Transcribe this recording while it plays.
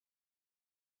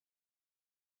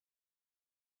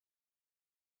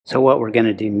So what we're going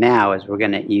to do now is we're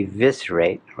going to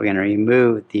eviscerate, we're going to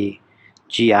remove the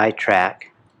GI tract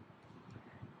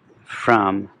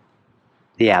from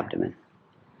the abdomen.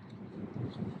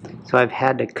 So I've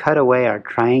had to cut away our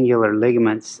triangular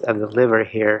ligaments of the liver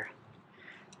here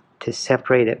to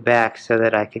separate it back so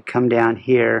that I could come down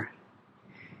here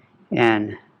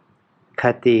and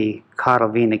cut the caudal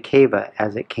vena cava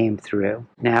as it came through.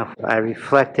 Now I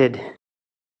reflected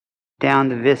down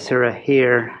the viscera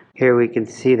here. Here we can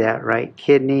see that right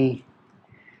kidney.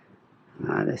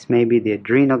 This may be the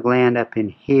adrenal gland up in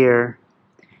here.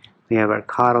 We have our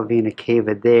caudal vena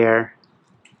cava there.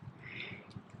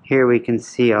 Here we can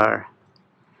see our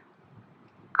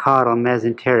caudal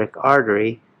mesenteric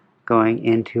artery going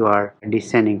into our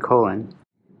descending colon.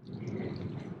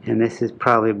 And this is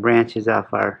probably branches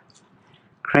off our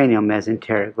cranial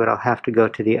mesenteric, but I'll have to go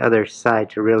to the other side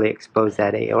to really expose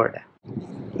that aorta.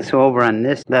 So over on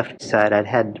this left side, I'd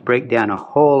had to break down a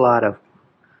whole lot of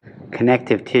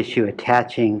connective tissue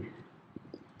attaching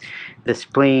the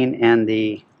spleen and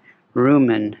the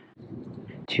rumen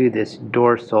to this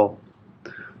dorsal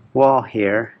wall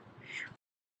here.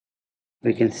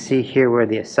 We can see here where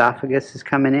the esophagus is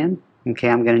coming in. Okay,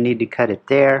 I'm going to need to cut it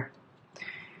there.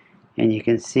 And you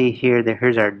can see here that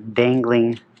here's our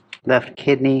dangling left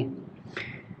kidney.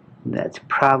 That's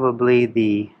probably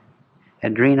the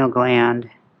adrenal gland.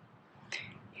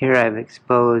 Here I've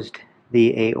exposed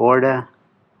the aorta,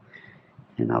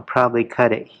 and I'll probably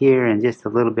cut it here and just a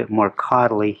little bit more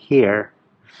caudally here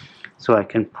so I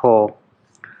can pull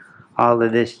all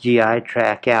of this GI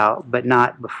tract out, but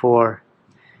not before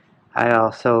I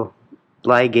also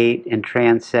ligate and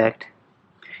transect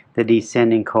the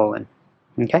descending colon.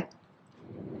 Okay?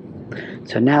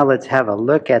 So now let's have a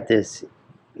look at this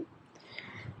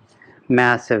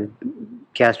massive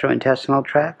gastrointestinal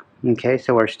tract. Okay,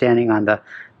 so we're standing on the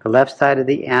left side of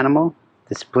the animal.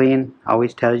 The spleen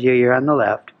always tells you you're on the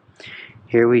left.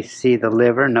 Here we see the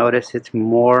liver. Notice it's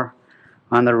more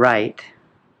on the right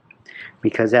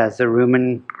because as the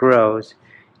rumen grows,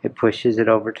 it pushes it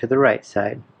over to the right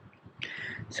side.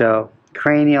 So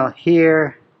cranial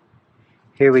here.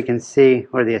 Here we can see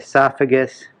where the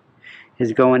esophagus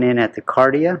is going in at the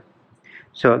cardia.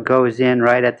 So it goes in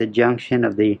right at the junction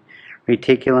of the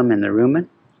reticulum and the rumen.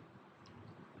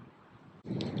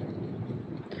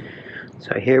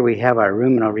 So here we have our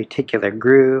ruminal-reticular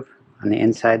groove. On the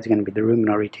inside is going to be the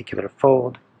ruminal-reticular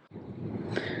fold.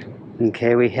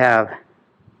 Okay, we have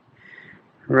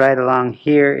right along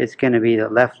here is going to be the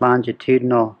left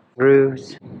longitudinal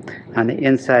grooves. On the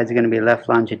inside is going to be left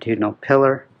longitudinal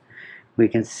pillar. We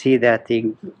can see that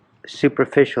the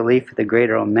superficial leaf of the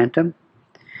greater omentum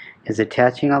is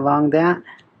attaching along that.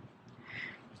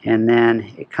 And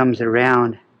then it comes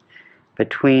around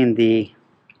between the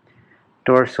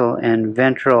dorsal and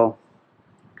ventral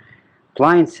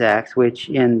blind sacs, which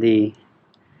in the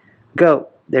goat,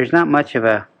 there's not much of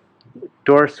a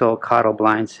dorsal caudal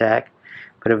blind sac,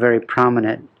 but a very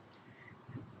prominent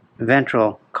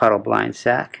ventral caudal blind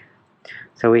sac.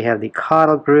 So we have the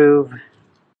caudal groove,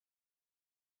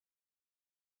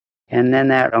 and then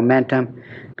that omentum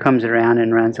comes around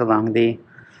and runs along the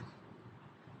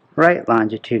right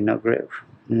longitudinal groove.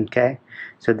 Okay,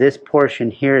 so this portion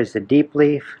here is the deep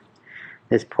leaf.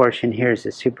 This portion here is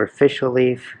the superficial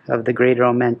leaf of the greater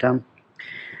omentum.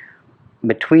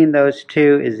 Between those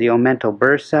two is the omental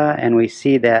bursa, and we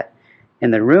see that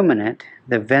in the ruminant,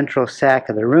 the ventral sac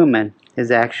of the rumen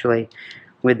is actually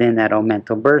within that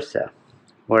omental bursa,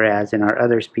 whereas in our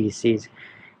other species,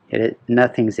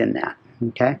 nothing's in that.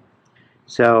 Okay,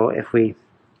 so if we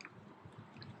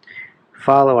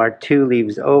follow our two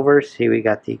leaves over, see we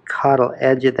got the caudal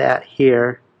edge of that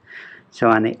here. So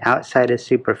on the outside is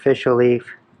superficial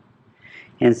leaf,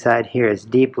 inside here is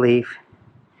deep leaf,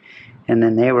 and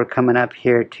then they were coming up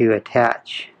here to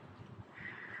attach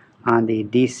on the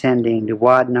descending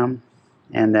duodenum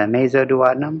and the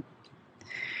mesoduodenum,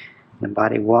 the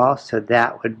body wall. So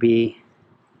that would be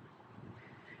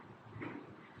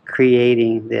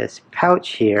creating this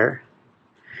pouch here,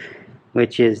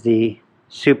 which is the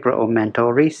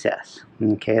supraomental recess.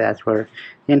 Okay, that's where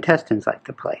the intestines like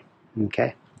to play.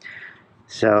 Okay,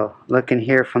 so looking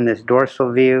here from this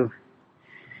dorsal view,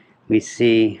 we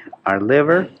see our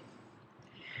liver,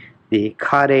 the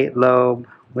caudate lobe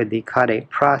with the caudate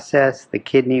process. The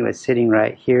kidney was sitting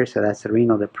right here, so that's the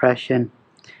renal depression.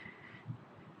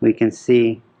 We can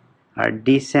see our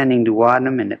descending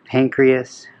duodenum and the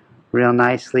pancreas real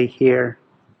nicely here.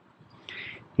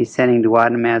 Descending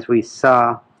duodenum, as we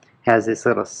saw, has this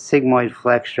little sigmoid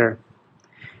flexure.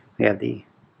 We have the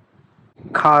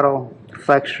caudal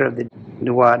flexure of the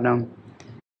duodenum.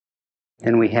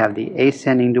 Then we have the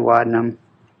ascending duodenum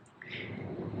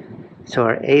So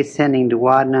our ascending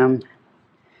duodenum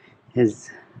is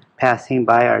passing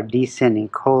by our descending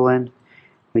colon,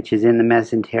 which is in the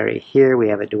mesentery here. We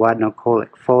have a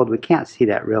duodenocolic fold. We can't see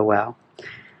that real well.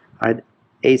 Our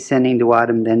ascending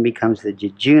duodenum then becomes the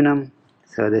jejunum.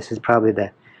 So this is probably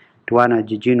the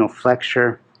duodenojejunal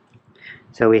flexure.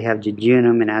 So we have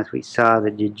jejunum, and as we saw,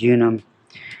 the jejunum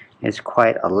is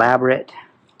quite elaborate,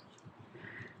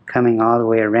 coming all the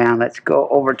way around. Let's go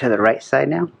over to the right side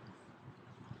now.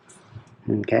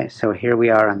 Okay, so here we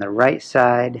are on the right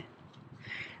side.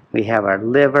 We have our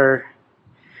liver,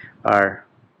 our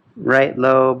right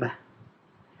lobe,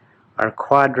 our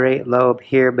quadrate lobe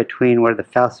here between where the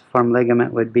falciform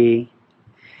ligament would be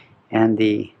and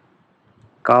the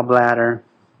gallbladder,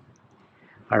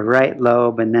 our right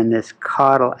lobe, and then this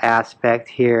caudal aspect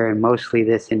here, and mostly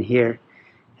this in here,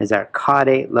 is our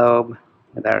caudate lobe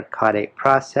with our caudate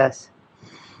process.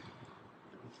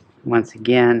 Once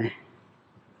again,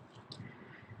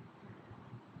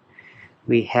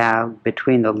 we have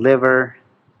between the liver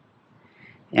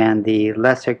and the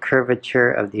lesser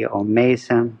curvature of the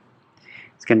omasum,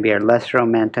 it's going to be our lesser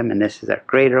omentum, and this is our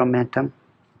greater omentum.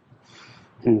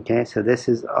 Okay, so this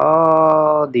is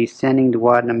all descending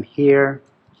duodenum here.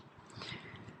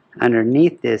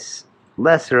 Underneath this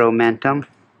lesser omentum,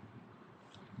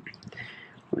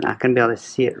 we're not going to be able to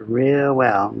see it real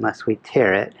well unless we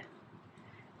tear it,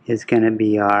 is going to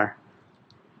be our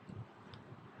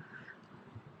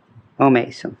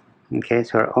omasum. Okay,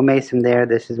 so our omasum there,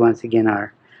 this is once again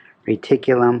our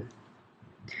reticulum.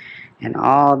 And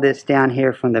all this down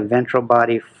here from the ventral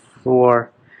body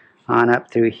floor on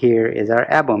up through here is our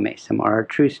abomasum, or our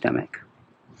true stomach.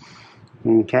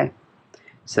 Okay,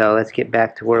 so let's get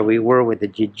back to where we were with the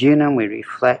jejunum. We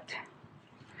reflect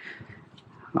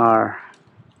our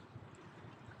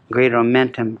greater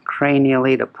omentum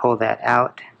cranially to pull that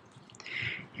out.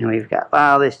 And we've got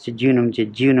all this jejunum,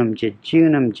 jejunum,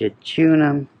 jejunum,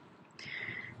 jejunum.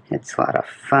 It's a lot of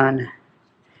fun.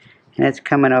 And it's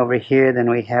coming over here. Then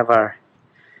we have our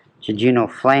jejunal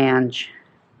flange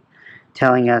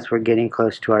telling us we're getting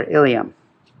close to our ileum.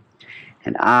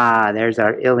 And there's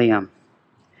our ileum.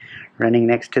 Running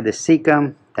next to the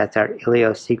cecum, that's our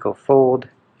ileocecal fold.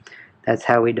 That's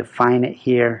how we define it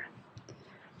here.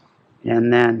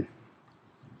 And then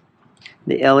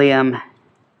the ileum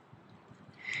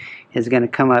is going to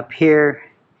come up here,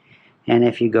 and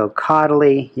if you go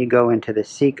caudally, you go into the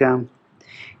cecum.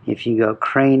 If you go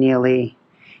cranially,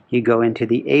 you go into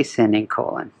the ascending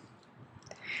colon.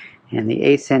 And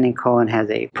the ascending colon has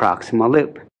a proximal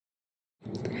loop.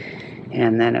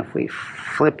 And then if we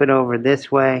flip it over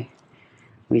this way,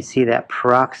 we see that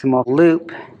proximal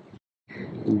loop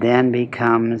then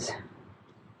becomes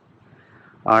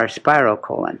our spiral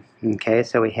colon. Okay,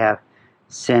 so we have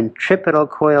centripetal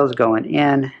coils going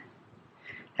in.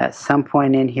 At some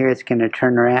point in here, it's going to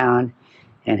turn around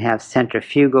and have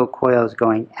centrifugal coils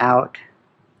going out.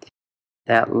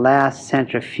 That last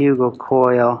centrifugal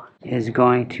coil is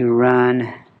going to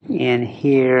run in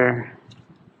here.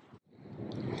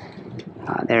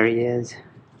 There he is.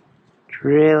 It's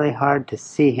really hard to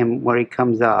see him where he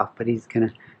comes off, but he's going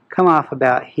to come off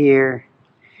about here,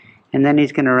 and then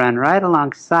he's going to run right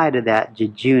alongside of that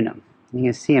jejunum. You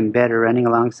can see him better running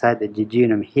alongside the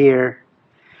jejunum here.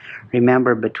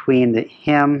 Remember, between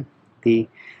the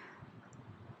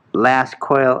last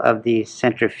coil of the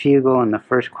centrifugal and the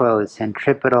first coil is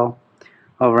centripetal.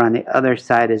 Over on the other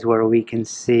side is where we can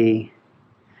see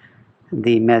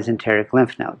the mesenteric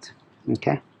lymph nodes.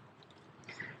 Okay?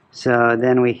 So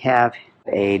then we have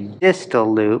a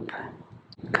distal loop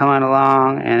coming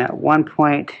along, and at one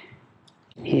point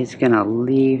he's going to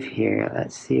leave here.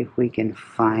 Let's see if we can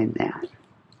find that.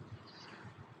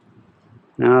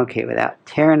 Okay, without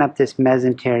tearing up this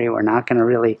mesentery, we're not going to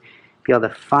really be able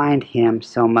to find him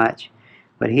so much,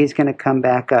 but he's going to come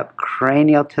back up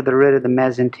cranial to the root of the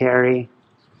mesentery,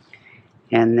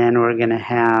 and then we're going to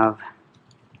have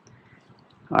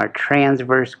our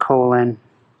transverse colon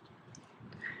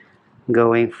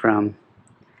going from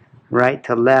right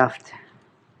to left,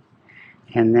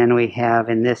 and then we have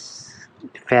in this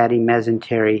fatty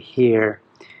mesentery here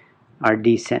our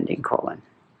descending colon.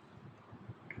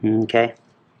 Okay,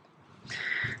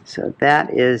 so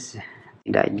that is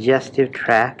the digestive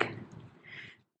tract.